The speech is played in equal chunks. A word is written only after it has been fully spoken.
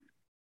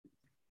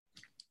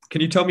Can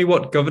you tell me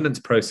what governance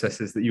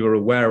processes that you are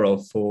aware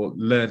of for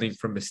learning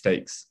from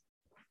mistakes?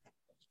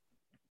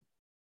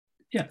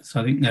 Yeah,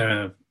 so I think there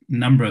are a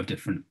number of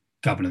different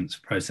governance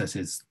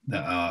processes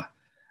that are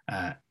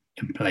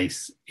in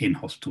place in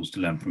hospitals to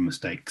learn from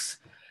mistakes.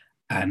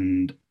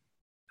 And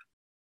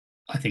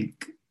I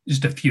think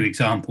just a few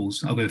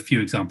examples, I'll give a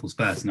few examples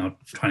first and I'll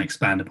try and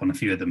expand upon a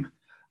few of them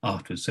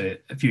afterwards. So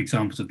a few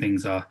examples of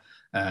things are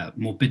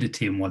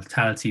morbidity and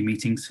mortality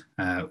meetings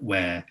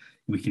where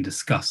we can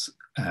discuss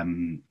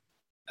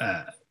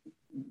uh,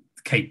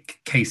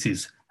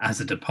 cases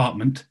as a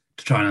department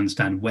to try and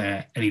understand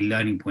where any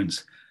learning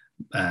points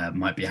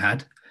might be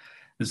had.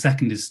 The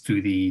second is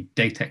through the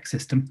DATEC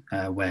system,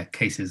 where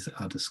cases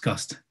are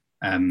discussed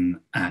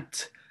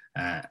at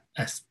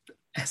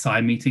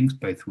SI meetings,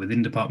 both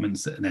within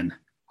departments and then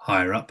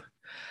higher up.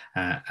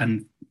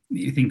 And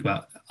you think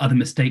about other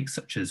mistakes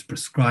such as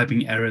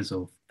prescribing errors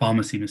or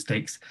pharmacy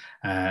mistakes.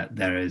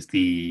 There is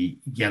the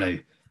yellow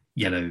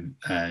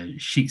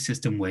sheet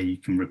system where you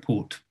can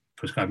report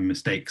prescribing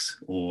mistakes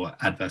or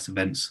adverse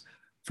events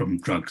from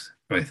drugs,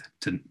 both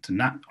on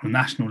a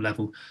national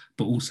level,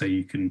 but also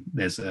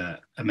there's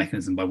a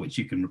mechanism by which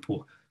you can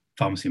report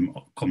pharmacy and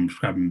common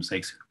prescribing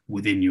mistakes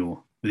within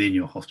your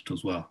hospital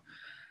as well.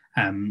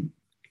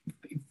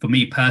 For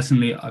me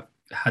personally, I've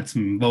had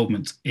some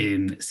involvement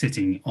in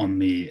sitting on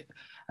the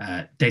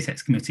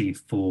DATEC committee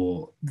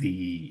for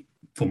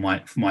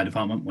my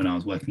department when I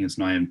was working as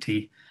an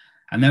IMT,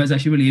 and that was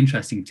actually really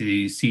interesting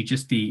to see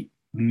just the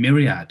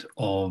myriad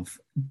of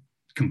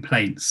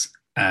complaints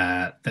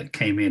that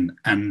came in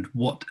and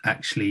what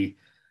actually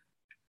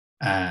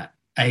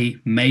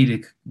made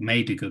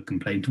a good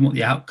complaint and what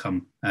the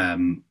outcome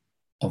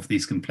of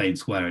these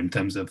complaints were, in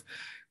terms of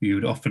you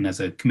would often as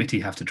a committee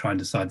have to try and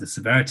decide the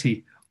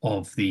severity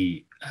of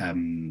the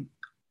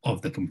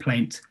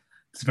complaint,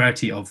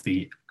 severity of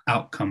the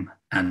outcome,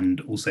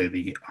 and also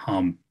the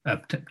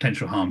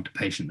potential harm to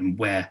patient and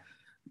where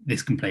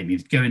this complaint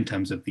needs to go in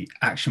terms of the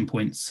action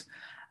points.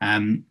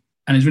 And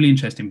it's really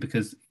interesting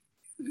because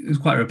it was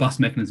quite a robust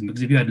mechanism,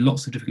 because if you had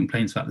lots of different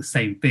complaints about the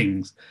same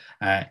things,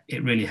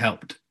 it really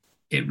helped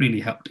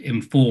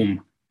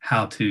inform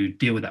how to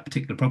deal with that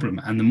particular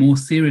problem. And the more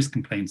serious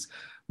complaints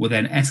were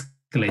then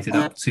escalated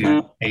up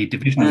to a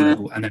divisional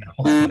level and then a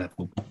hospital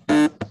level.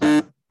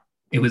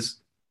 It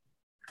was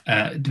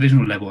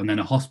divisional level and then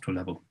a hospital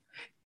level.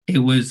 It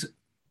was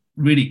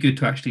really good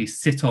to actually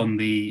sit on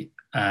the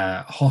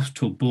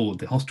hospital board,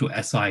 the hospital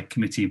SI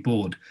committee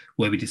board,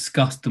 where we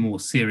discussed the more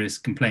serious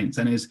complaints.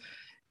 And it was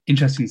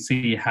interesting to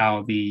see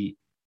how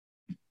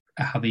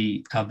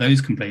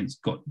those complaints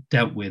got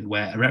dealt with,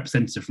 where a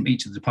representative from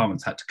each of the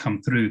departments had to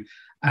come through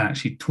and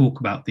actually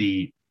talk about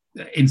the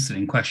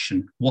incident in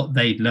question, what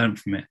they'd learned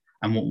from it,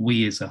 and what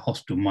we as a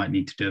hospital might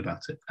need to do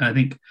about it. And I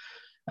think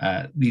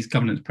these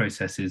governance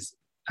processes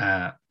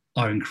are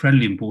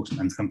incredibly important,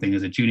 and something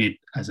as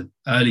an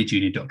early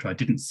junior doctor, I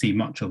didn't see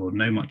much of or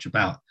know much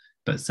about,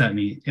 but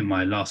certainly in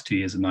my last 2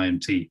 years in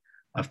IMT,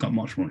 I've got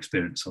much more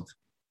experience of.